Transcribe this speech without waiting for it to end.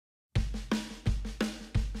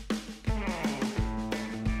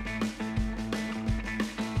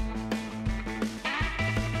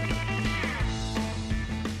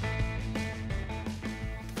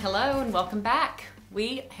Hello and welcome back.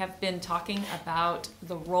 We have been talking about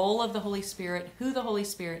the role of the Holy Spirit, who the Holy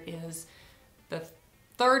Spirit is, the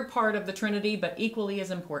third part of the Trinity, but equally as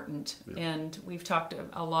important. Yeah. And we've talked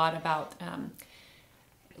a lot about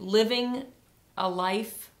living a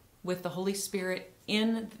life with the Holy Spirit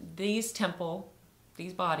in these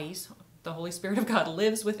bodies. The Holy Spirit of God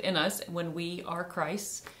lives within us when we are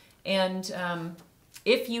Christ's. And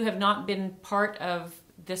if you have not been part of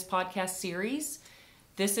this podcast series,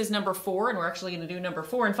 this is number 4, and we're actually going to do number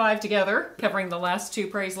 4 and 5 together, covering the last 2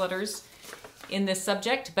 praise letters in this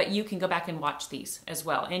subject. But you can go back and watch these as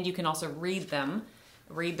well. And you can also read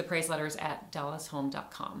the praise letters at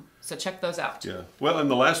dallasholm.com. So check those out. Yeah. Well, in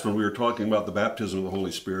the last one, we were talking about the baptism of the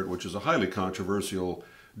Holy Spirit, which is a highly controversial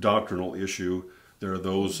doctrinal issue. There are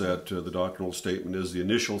those that the doctrinal statement is the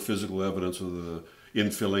initial physical evidence of the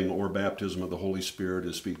infilling or baptism of the Holy Spirit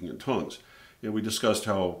is speaking in tongues. And we discussed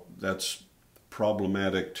how that's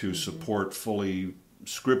problematic to support fully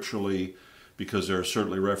scripturally, because there are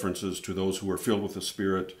certainly references to those who are filled with the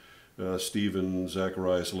Spirit, Stephen,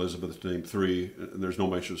 Zacharias, Elizabeth, named 3, and there's no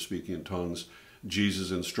mention of speaking in tongues.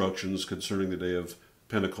 Jesus' instructions concerning the day of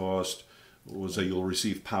Pentecost was that you'll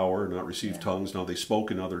receive power, not receive tongues. Now they spoke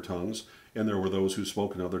in other tongues, and there were those who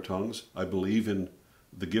spoke in other tongues. I believe in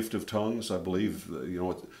the gift of tongues. I believe,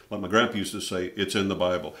 like my grandpa used to say, it's in the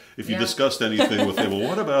Bible. If you discussed anything with him, well,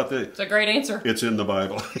 what about that? It's a great answer. It's in the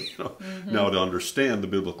Bible. Now, to understand the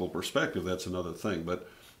biblical perspective, that's another thing. But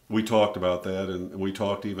we talked about that, and we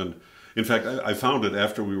talked even, in fact, I found it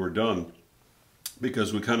after we were done,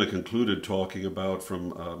 because we kind of concluded talking about from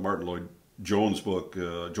Martin Lloyd-Jones' book,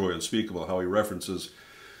 Joy Unspeakable, how he references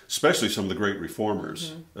especially some of the great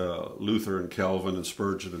reformers, Luther and Calvin and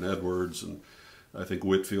Spurgeon and Edwards, and I think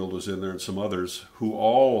Whitefield was in there, and some others, who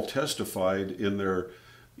all testified in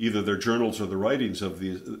either their journals or the writings of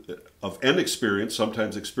an experience,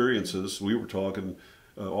 sometimes experiences. We were talking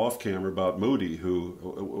off camera about Moody,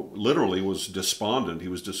 who literally was despondent. He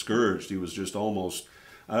was discouraged. He was just almost,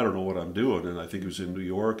 I don't know what I'm doing. And I think he was in New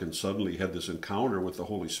York, and suddenly he had this encounter with the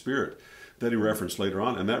Holy Spirit that he referenced later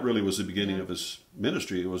on. And that really was the beginning of his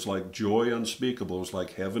ministry. It was like joy unspeakable. It was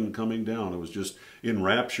like heaven coming down. It was just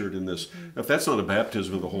enraptured in this. If that's not a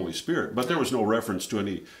baptism of the Holy Spirit, but there was no reference to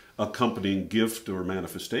any accompanying gift or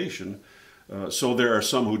manifestation. So there are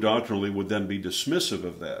some who doctrinally would then be dismissive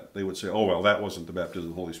of that. They would say, oh, well, that wasn't the baptism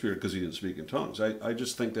of the Holy Spirit because he didn't speak in tongues. I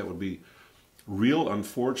just think that would be real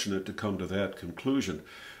unfortunate to come to that conclusion.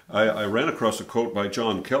 I ran across a quote by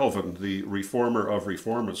John Calvin, the reformer of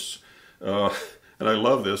reformists, and I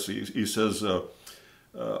love this. He says,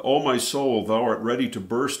 O my soul, thou art ready to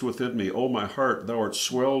burst within me. O my heart, thou art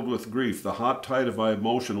swelled with grief. The hot tide of my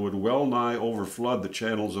emotion would well nigh overflood the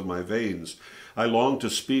channels of my veins. I long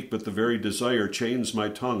to speak, but the very desire chains my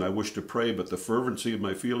tongue. I wish to pray, but the fervency of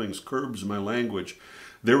my feelings curbs my language.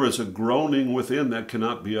 There is a groaning within that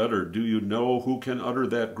cannot be uttered. Do you know who can utter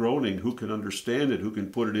that groaning? Who can understand it? Who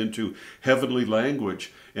can put it into heavenly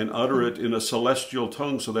language and utter it in a celestial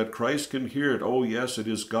tongue so that Christ can hear it? Oh, yes, it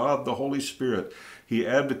is God, the Holy Spirit. He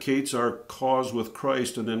advocates our cause with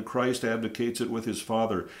Christ, and then Christ advocates it with his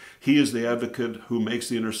Father. He is the advocate who makes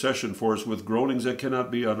the intercession for us with groanings that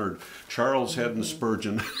cannot be uttered. Charles Haddon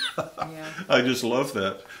Spurgeon. I just love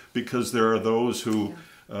that, because there are those who,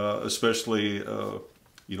 especially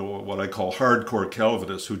what I call hardcore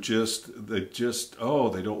Calvinists, who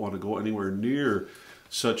they don't want to go anywhere near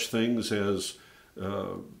such things as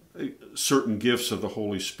certain gifts of the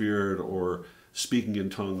Holy Spirit, or speaking in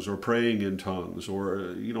tongues, or praying in tongues,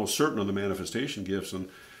 or certain of the manifestation gifts. And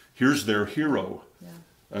here's their hero. Yeah.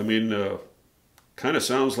 I mean, kind of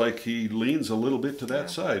sounds like he leans a little bit to that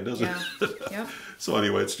side, doesn't it? Yeah. So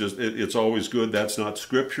anyway, it's always good. That's not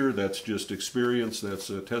scripture. That's just experience. That's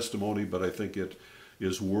a testimony. But I think it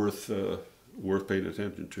is worth paying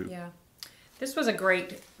attention to. Yeah, this was a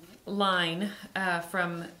great line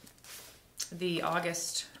from the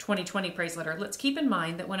August 2020 praise letter. Let's keep in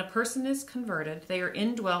mind that when a person is converted, they are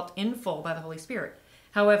indwelt in full by the Holy Spirit.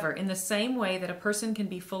 However, in the same way that a person can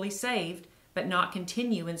be fully saved but not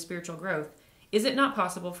continue in spiritual growth, is it not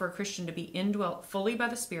possible for a Christian to be indwelt fully by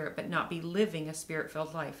the Spirit but not be living a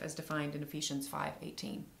Spirit-filled life, as defined in Ephesians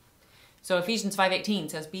 5:18? So Ephesians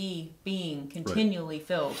 5:18 says, being continually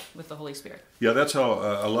filled with the Holy Spirit. Yeah, that's how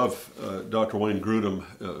I love Dr. Wayne Grudem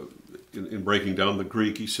in breaking down the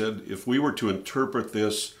Greek. He said, if we were to interpret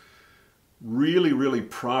this really, really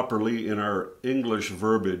properly in our English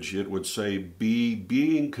verbiage, it would say,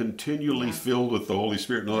 being continually filled with the Holy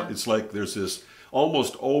Spirit. No, it's like there's this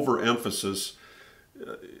almost overemphasis.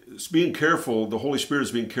 It's being careful, the Holy Spirit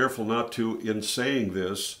is being careful not to, in saying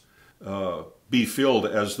this, be filled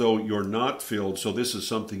as though you're not filled, so this is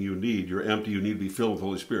something you need. You're empty, you need to be filled with the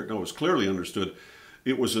Holy Spirit. No, it was clearly understood.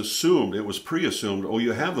 It was assumed, it was pre-assumed, oh,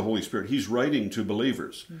 you have the Holy Spirit. He's writing to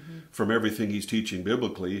believers from everything he's teaching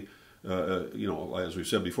biblically. As we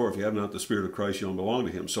said before, if you have not the Spirit of Christ, you don't belong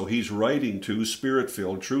to him. So he's writing to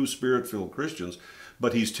Spirit-filled, true Spirit-filled Christians,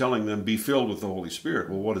 but he's telling them, be filled with the Holy Spirit.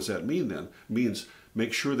 Well, what does that mean then? It means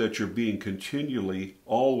make sure that you're being continually,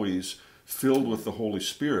 always filled with the Holy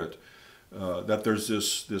Spirit, that there's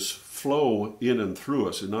this flow in and through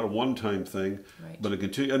us, and not a one-time thing, but a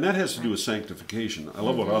continue. And that has to do with sanctification. I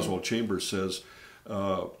love what Oswald Chambers says.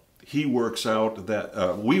 He works out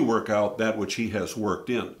that we work out that which he has worked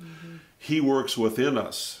in. He works within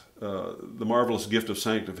us the marvelous gift of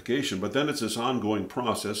sanctification, but then it's this ongoing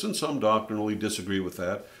process, and some doctrinally disagree with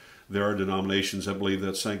that. There are denominations that believe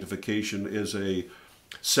that sanctification is a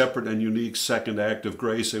separate and unique second act of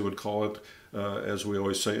grace, they would call it, as we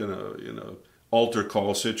always say in a altar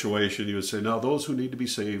call situation. You would say, now those who need to be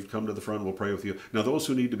saved, come to the front, we'll pray with you. Now those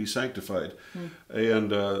who need to be sanctified,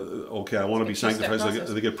 and okay, I want to be sanctified,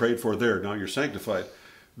 so they get prayed for there. Now you're sanctified.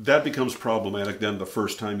 That becomes problematic then the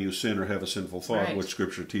first time you sin or have a sinful thought, which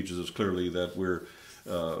Scripture teaches us clearly that we're,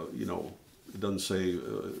 it doesn't say,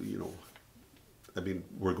 I mean,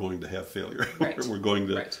 we're going to have failure. We're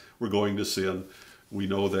going to sin. We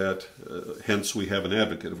know that, hence we have an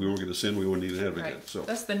advocate. If we weren't going to sin, we wouldn't need an advocate. So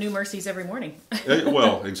that's the new mercies every morning.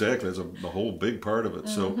 Well, exactly. That's a whole big part of it.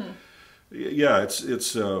 So, yeah, it's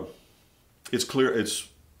clear. It's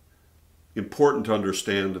important to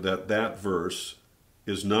understand that verse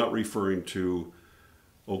is not referring to,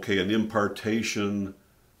 okay, an impartation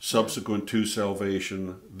subsequent to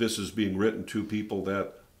salvation. This is being written to people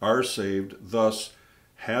that are saved, thus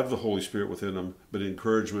have the Holy Spirit within them, but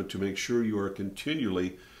encouragement to make sure you are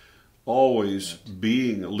continually, always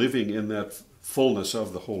living in that fullness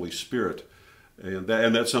of the Holy Spirit. And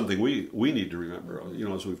that's something we need to remember.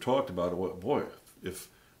 As we've talked about, boy, if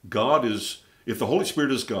the Holy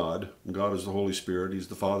Spirit is God, and God is the Holy Spirit, he's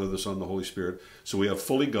the Father, the Son, the Holy Spirit, so we have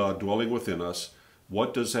fully God dwelling within us.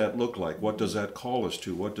 What does that look like? What does that call us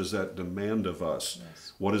to? What does that demand of us?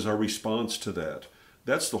 What is our response to that?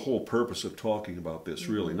 That's the whole purpose of talking about this,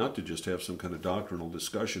 really, not to just have some kind of doctrinal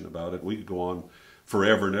discussion about it. We could go on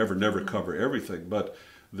forever and ever, never cover everything, but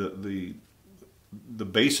the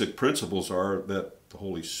basic principles are that the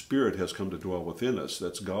Holy Spirit has come to dwell within us.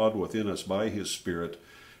 That's God within us by his Spirit.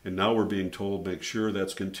 And now we're being told, make sure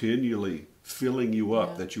that's continually filling you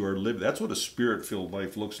up, that you are living. That's what a Spirit-filled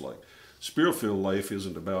life looks like. Spirit-filled life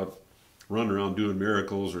isn't about running around doing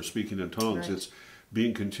miracles or speaking in tongues. It's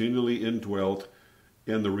being continually indwelt.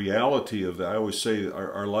 And the reality of that, I always say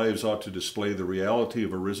our lives ought to display the reality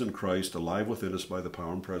of a risen Christ alive within us by the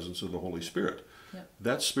power and presence of the Holy Spirit.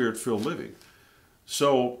 That's Spirit-filled living.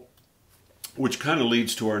 So, which kind of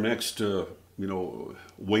leads to our next,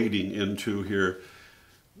 wading into here.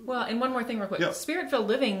 Well, and one more thing real quick. Spirit-filled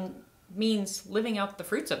living means living out the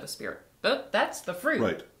fruits of the Spirit. That's the fruit.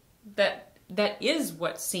 Right. That is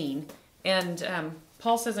what's seen. And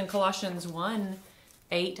Paul says in Colossians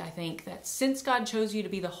 1:8, I think, that since God chose you to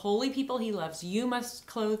be the holy people he loves, you must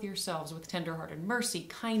clothe yourselves with tenderhearted mercy,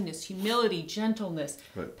 kindness, humility, gentleness,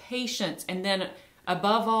 patience, and then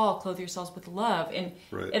above all, clothe yourselves with love. And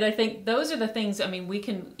I think those are the things, we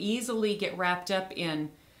can easily get wrapped up in,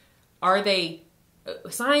 are they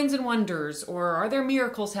signs and wonders, or are there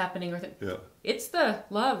miracles happening? It's the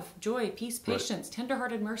love, joy, peace, patience,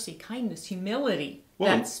 tenderhearted mercy, kindness, humility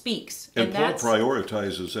that speaks. And Paul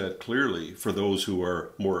prioritizes that clearly for those who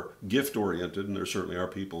are more gift-oriented, and there certainly are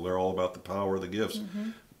people, they're all about the power of the gifts.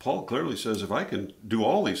 Paul clearly says, if I can do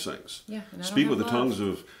all these things, speak with the tongues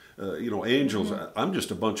of angels, I'm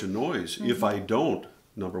just a bunch of noise. If I don't,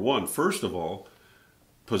 number one, first of all,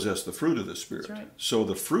 possess the fruit of the Spirit. So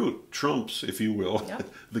the fruit trumps, if you will,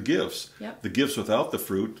 the gifts. The gifts without the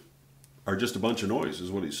fruit are just a bunch of noise,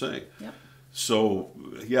 is what he's saying. So,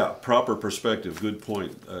 proper perspective, good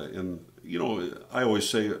point. And, I always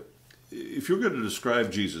say, if you're going to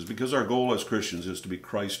describe Jesus, because our goal as Christians is to be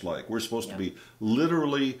Christ-like, we're supposed to be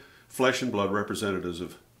literally flesh and blood representatives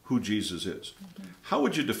of who Jesus is. How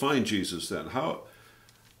would you define Jesus then?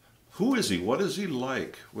 Who is he? What is he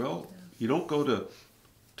like? Well, you don't go to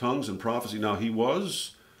tongues and prophecy. Now, he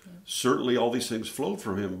was, certainly all these things flowed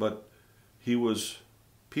from him, but he was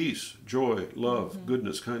peace, joy, love,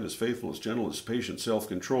 goodness, kindness, faithfulness, gentleness, patience,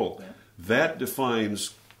 self-control. That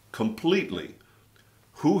defines completely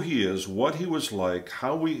who he is, what he was like,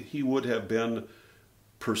 how he would have been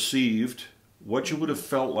perceived, what you would have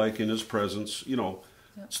felt like in his presence.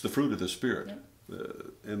 It's the fruit of the Spirit.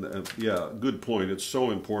 Good point. It's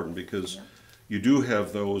so important because, You do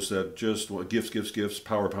have those that just, well, gifts,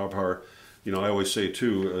 power, power, power. You know, I always say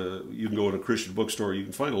too, you can go to a Christian bookstore, you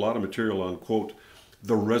can find a lot of material on, quote,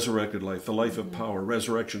 the resurrected life, the life of power,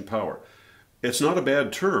 resurrection power. It's not a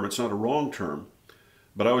bad term, it's not a wrong term,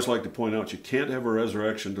 but I always like to point out you can't have a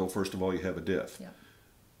resurrection until first of all you have a death. Yeah.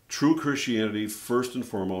 True Christianity, first and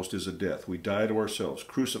foremost, is a death. We die to ourselves,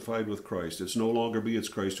 crucified with Christ. It's no longer me, it's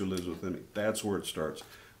Christ who lives within me. That's where it starts.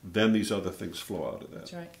 Then these other things flow out of that.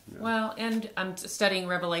 That's right. Yeah. Well, and I'm studying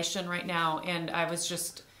Revelation right now, and I was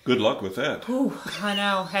just... Good luck with that. Ooh, I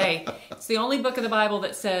know. Hey, it's the only book of the Bible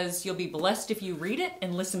that says you'll be blessed if you read it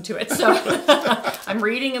and listen to it. So I'm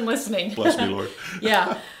reading and listening. Bless me, Lord.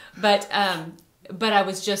 Yeah, but I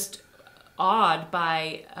was just awed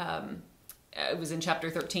by... it was in chapter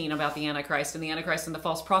 13 about the Antichrist and the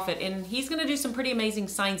false prophet, and he's going to do some pretty amazing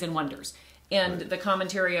signs and wonders. And right. The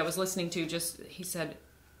commentary I was listening to, he said,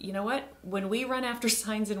 you know what? When we run after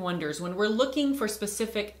signs and wonders, when we're looking for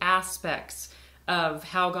specific aspects of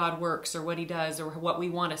how God works or what he does or what we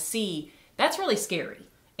want to see, that's really scary.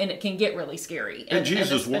 And it can get really scary. And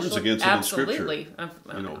Jesus warns against it in Scripture. Absolutely.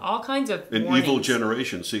 You know, all kinds of an warnings. evil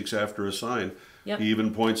generation seeks after a sign. Yep. He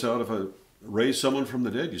even points out, if I raise someone from the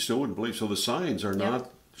dead, you still wouldn't believe. So the signs are not,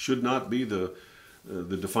 should not be the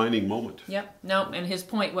defining moment. Yep. No, and his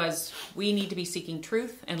point was we need to be seeking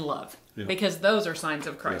truth and love Yeah. because those are signs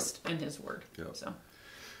of Christ and his word. Yeah. So,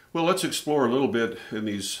 Well, let's explore a little bit in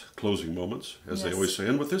these closing moments, as they Yes. always say.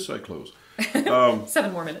 And with this, I close.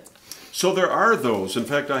 7 more minutes. So there are those, in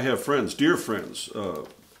fact, I have friends, dear friends,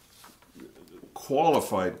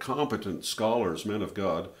 qualified, competent scholars, men of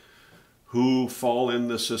God, who fall in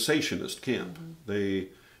the cessationist camp. They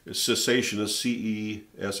cessationist, C-E-S-S-A-T-I-O-N-S,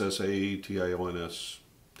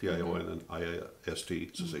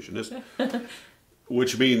 T-I-O-N-I-S-T, cessationist,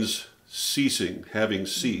 which means ceasing, having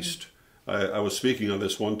ceased. I was speaking on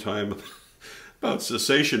this one time about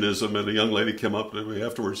cessationism, and a young lady came up to me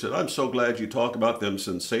afterwards and said, I'm so glad you talk about them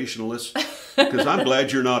sensationalists, because I'm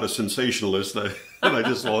glad you're not a sensationalist. And I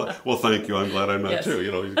just, well, thank you, I'm glad I'm not too.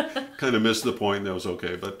 You know, you kind of missed the point, and that was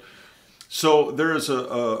okay. But so there is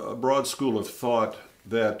a broad school of thought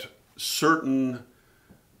that certain,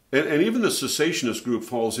 and even the cessationist group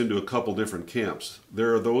falls into a couple different camps.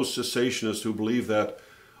 There are those cessationists who believe that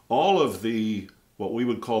all of the, what we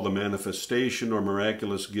would call the manifestation or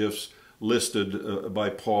miraculous gifts listed by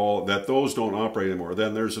Paul, that those don't operate anymore.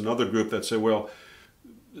 Then there's another group that say, well,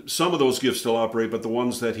 some of those gifts still operate, but the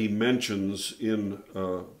ones that he mentions in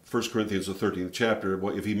 1 Corinthians, the 13th chapter,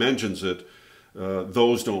 if he mentions it,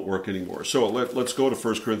 those don't work anymore. So let's go to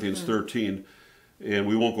 1 Corinthians 13, and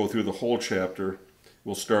we won't go through the whole chapter.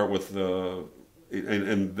 We'll start with,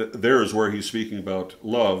 there is where he's speaking about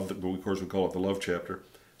love. Of course, we call it the love chapter.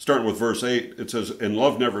 Starting with verse 8, it says, and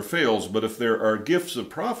love never fails, but if there are gifts of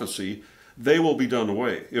prophecy, they will be done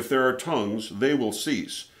away. If there are tongues, they will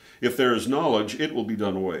cease. If there is knowledge, it will be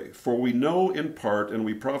done away. For we know in part, and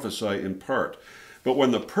we prophesy in part. But when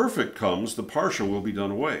the perfect comes, the partial will be done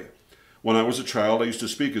away. When I was a child, I used to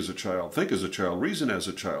speak as a child, think as a child, reason as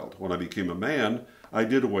a child. When I became a man, I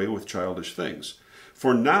did away with childish things.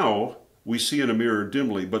 For now we see in a mirror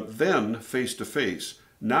dimly, but then face to face.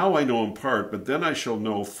 Now I know in part, but then I shall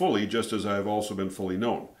know fully, just as I have also been fully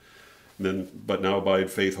known. But now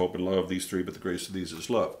abide faith, hope, and love, these three, but the greatest of these is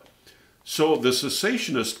love. So the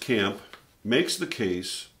cessationist camp makes the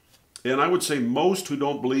case, and I would say most who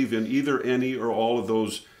don't believe in either any or all of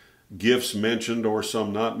those gifts mentioned or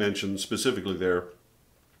some not mentioned specifically there,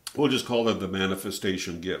 we'll just call them the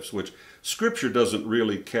manifestation gifts, which Scripture doesn't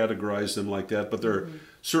really categorize them like that, but there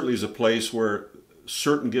certainly is a place where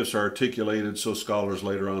certain gifts are articulated, so scholars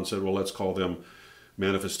later on said, well, let's call them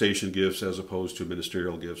manifestation gifts as opposed to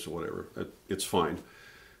ministerial gifts or whatever. It's fine.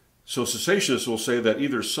 So cessationists will say that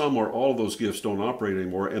either some or all of those gifts don't operate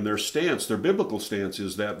anymore, and their stance, their biblical stance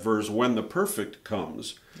is that verse, when the perfect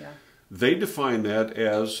comes. Yeah. They define that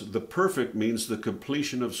as the perfect means the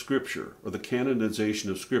completion of Scripture or the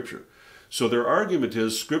canonization of Scripture. So their argument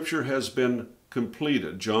is Scripture has been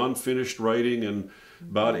completed. John finished writing in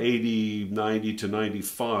about 80, 90 to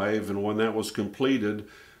 95, and when that was completed,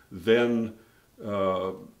 then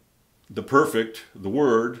the perfect, the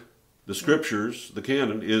Word, the Scriptures, the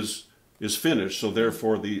canon is finished. So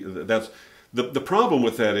therefore, the problem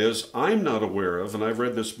with that is I'm not aware of, and I've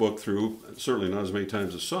read this book through, certainly not as many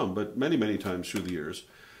times as some, but many, many times through the years.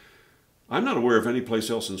 I'm not aware of any place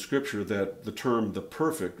else in Scripture that the term the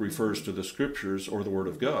perfect refers to the Scriptures or the Word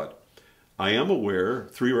of God. I am aware,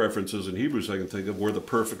 3 references in Hebrews I can think of, where the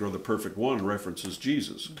perfect or the perfect one references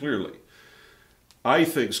Jesus, clearly. I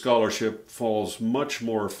think scholarship falls much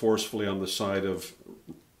more forcefully on the side of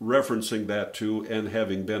referencing that to and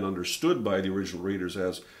having been understood by the original readers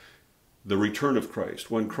as the return of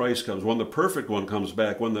Christ, when Christ comes, when the perfect one comes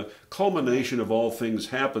back, when the culmination of all things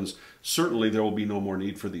happens, certainly there will be no more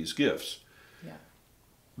need for these gifts. Yeah.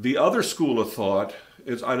 The other school of thought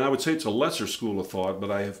is, and I would say it's a lesser school of thought,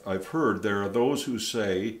 but I've heard there are those who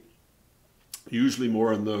say, usually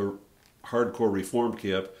more in the hardcore Reformed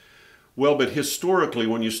camp, well, but historically,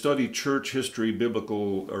 when you study church history,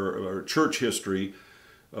 biblical or church history,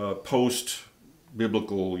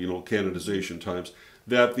 post-biblical, canonization times,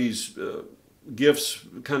 that these gifts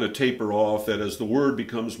kind of taper off, that as the word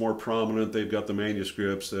becomes more prominent, they've got the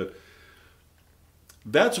manuscripts,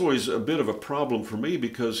 that's always a bit of a problem for me,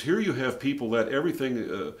 because here you have people that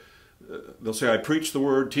everything, they'll say, I preach the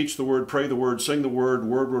word, teach the word, pray the word, sing the word,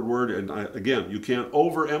 word, and again, you can't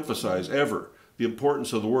overemphasize ever the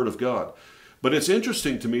importance of the Word of God. But it's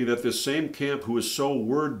interesting to me that this same camp who is so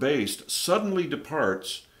word-based suddenly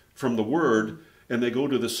departs from the Word, and they go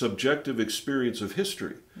to the subjective experience of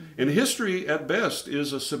history. And history, at best,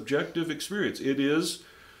 is a subjective experience. It is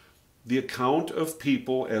the account of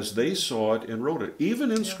people as they saw it and wrote it, even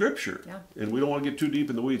in Scripture. Yeah. And we don't want to get too deep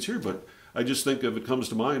in the weeds here, but I just think of, it comes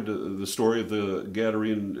to mind, the story of the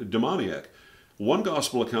Gadarene demoniac. One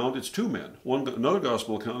gospel account, it's two men. Another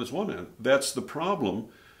gospel account, it's one man. That's the problem.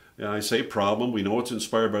 And I say problem, we know it's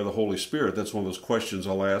inspired by the Holy Spirit. That's one of those questions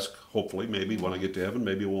I'll ask, hopefully, maybe when I get to heaven,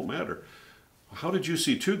 maybe it won't matter. How did you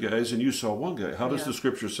see two guys and you saw one guy? How does the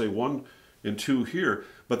Scripture say one and two here?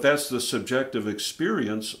 But that's the subjective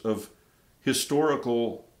experience of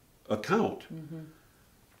historical account.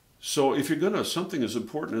 So if you're going to, something as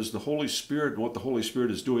important as the Holy Spirit and what the Holy Spirit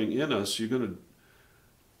is doing in us, you're going to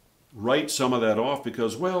write some of that off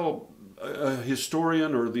because, well, a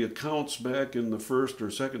historian or the accounts back in the 1st or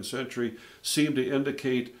 2nd century seem to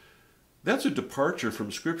indicate that's a departure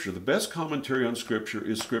from Scripture. The best commentary on Scripture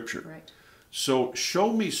is Scripture. Right. So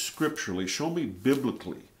show me scripturally, show me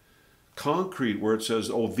biblically, concrete, where it says,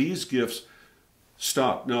 oh, these gifts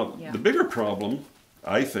stop. Now, the bigger problem,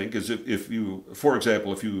 I think, is if you, for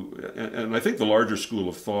example, and I think the larger school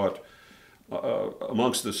of thought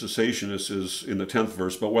amongst the cessationists is in the 10th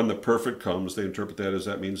verse, but when the perfect comes, they interpret that as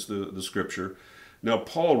that means the Scripture. Now,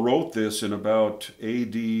 Paul wrote this in about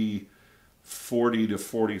AD 40 to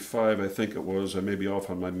 45, I think it was. I may be off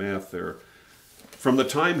on my math there. From the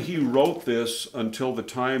time he wrote this until the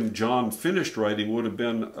time John finished writing would have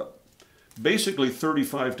been basically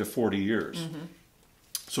 35 to 40 years.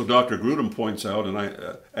 So Dr. Grudem points out, and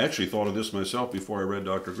I actually thought of this myself before I read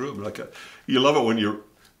Dr. Grudem, like you love it when you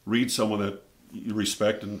read someone that you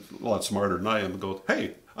respect and a lot smarter than I am and go,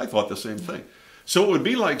 hey, I thought the same thing. So it would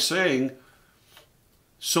be like saying,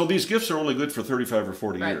 so these gifts are only good for 35 or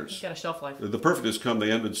 40 years. You've got a shelf life. The perfect has come,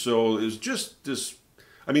 they ended. So it's just this,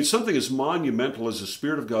 I mean, something as monumental as the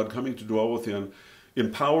Spirit of God coming to dwell within,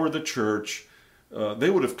 empower the church. They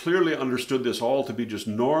would have clearly understood this all to be just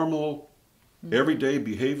normal, everyday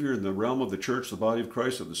behavior in the realm of the church, the body of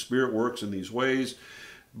Christ, that the Spirit works in these ways,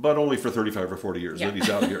 but only for 35 or 40 years. Then he's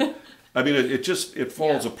out of here. I mean, it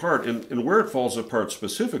falls apart. And where it falls apart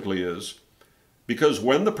specifically is because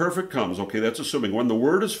when the perfect comes, okay, that's assuming when the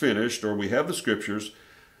word is finished or we have the Scriptures,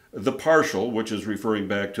 the partial, which is referring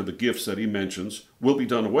back to the gifts that he mentions, will be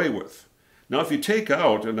done away with. Now, if you take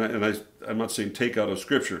out, and I'm not saying take out of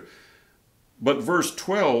Scripture, but verse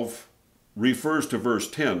 12 refers to verse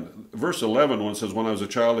 10. Verse 11, when it says, when I was a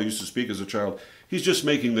child, I used to speak as a child, he's just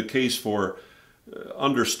making the case for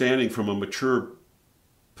understanding from a mature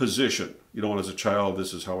position. You know, as a child,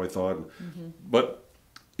 this is how I thought. But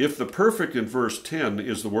if the perfect in verse 10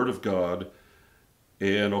 is the Word of God,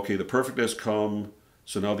 and okay, the perfect has come,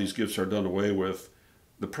 so now these gifts are done away with.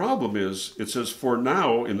 The problem is, it says, for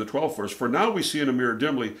now, in the 12th verse, for now we see in a mirror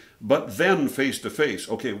dimly, but then face to face.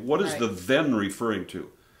 Okay, what is the then referring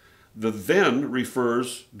to? The then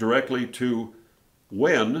refers directly to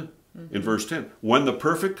when, in verse 10. When the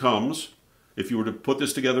perfect comes, if you were to put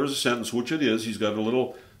this together as a sentence, which it is, he's got a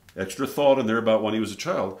little extra thought in there about when he was a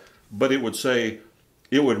child, but it would say,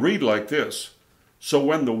 it would read like this. So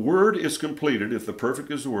when the word is completed, if the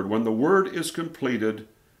perfect is the word, when the word is completed,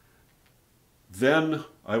 then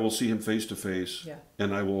I will see him face to face,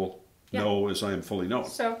 and I will know as I am fully known.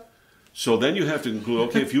 So then you have to conclude,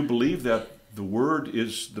 okay, if you believe that the word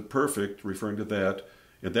is the perfect, referring to that,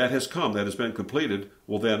 and that has come, that has been completed,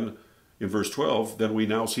 well then, in verse 12, then we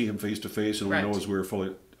now see him face to face, and we know as we're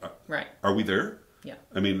fully... Are we there? Yeah.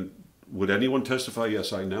 I mean, would anyone testify,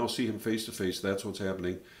 yes, I now see him face to face, that's what's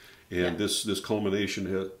happening, and this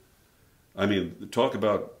culmination, I mean, talk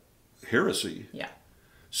about heresy. Yeah.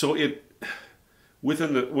 So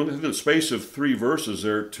within the space of 3 verses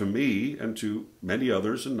there, to me and to many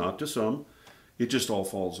others, and not to some, it just all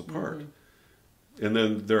falls apart. And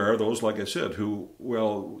then there are those, like I said, who,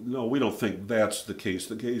 well, no, we don't think that's the case.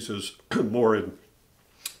 The case is more in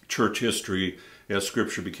church history. As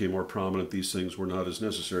Scripture became more prominent, these things were not as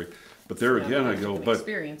necessary. But there again, I go, but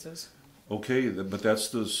experiences. Okay, but that's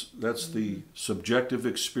the subjective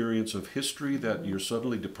experience of history, that you're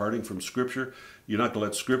suddenly departing from Scripture. You're not going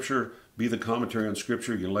to let Scripture be the commentary on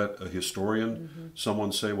Scripture. You let a historian,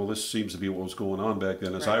 someone say, well, this seems to be what was going on back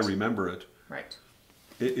then as I remember it. Right.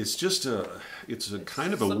 It's just it's a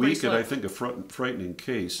kind of a slippery weak and I think a frightening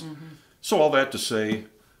case. So all that to say,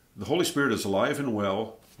 the Holy Spirit is alive and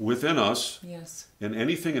well within us. Yes. And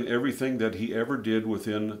anything and everything that he ever did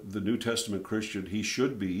within the New Testament Christian, he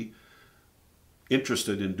should be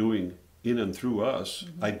interested in doing in and through us.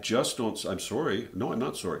 I just don't, I'm sorry, no, I'm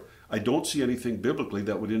not sorry. I don't see anything biblically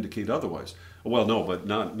that would indicate otherwise. Well, no, but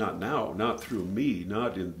not now, not through me,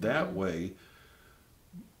 not in that way.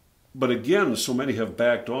 But again, so many have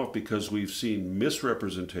backed off because we've seen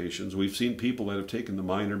misrepresentations. We've seen people that have taken the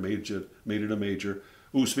minor, made it a major.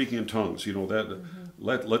 Ooh, speaking in tongues, you know, that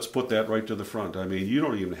let's put that right to the front. I mean, you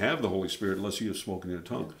don't even have the Holy Spirit unless you have spoken in a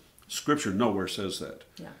tongue. Scripture nowhere says that.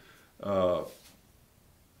 Yeah.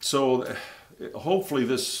 So hopefully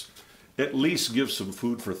this at least gives some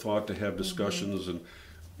food for thought to have discussions. And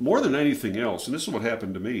more than anything else, and this is what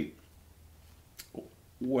happened to me,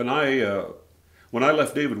 when I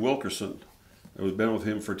left David Wilkerson, I was been with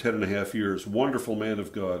him for 10.5 years, wonderful man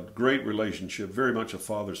of God, great relationship, very much a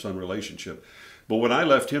father-son relationship. But when I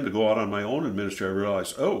left him to go out on my own in ministry, I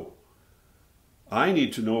realized, oh, I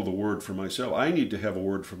need to know the word for myself. I need to have a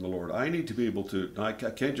word from the Lord. I need to be able to, I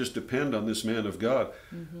can't just depend on this man of God.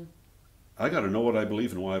 I got to know what I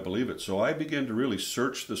believe and why I believe it. So I began to really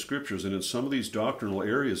search the Scriptures, and in some of these doctrinal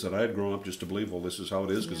areas that I had grown up just to believe, well, this is how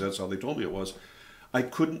it is because that's how they told me it was, I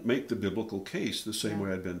couldn't make the biblical case the same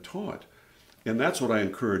way I'd been taught. And that's what I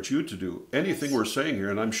encourage you to do. Anything we're saying here,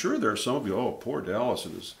 and I'm sure there are some of you, oh, poor Dallas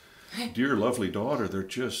and his dear, lovely daughter, they're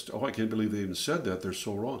just, oh, I can't believe they even said that. They're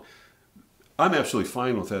so wrong. I'm absolutely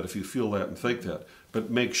fine with that if you feel that and think that. But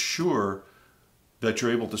make sure that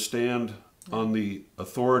you're able to stand on the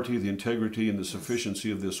authority, the integrity, and the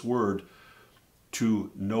sufficiency of this word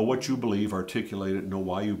to know what you believe, articulate it, know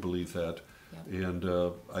why you believe that. And,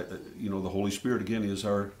 you know, the Holy Spirit, again, is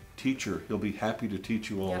our teacher. He'll be happy to teach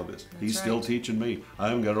you all of this. He's still teaching me. I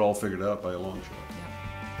haven't got it all figured out by a long shot.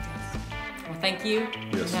 Well, thank you.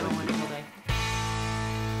 Yes, and have a wonderful